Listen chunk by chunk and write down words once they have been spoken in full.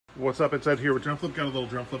What's up, it's Ed here with DrumFlip. Got a little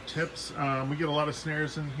DrumFlip tips. We get a lot of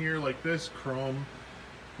snares in here like this, chrome,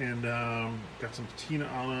 and got some patina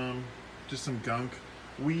on them, just some gunk.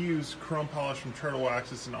 We use chrome polish from Turtle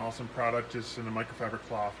Wax. It's an awesome product, just in a microfiber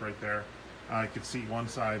cloth right there. You can see one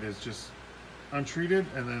side is just untreated,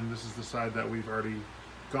 and then this is the side that we've already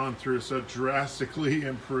gone through, so it drastically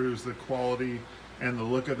improves the quality and the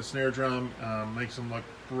look of the snare drum, makes them look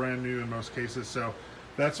brand new in most cases. So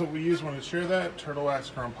that's what we use when we share that, Turtle Wax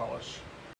Chrome Polish.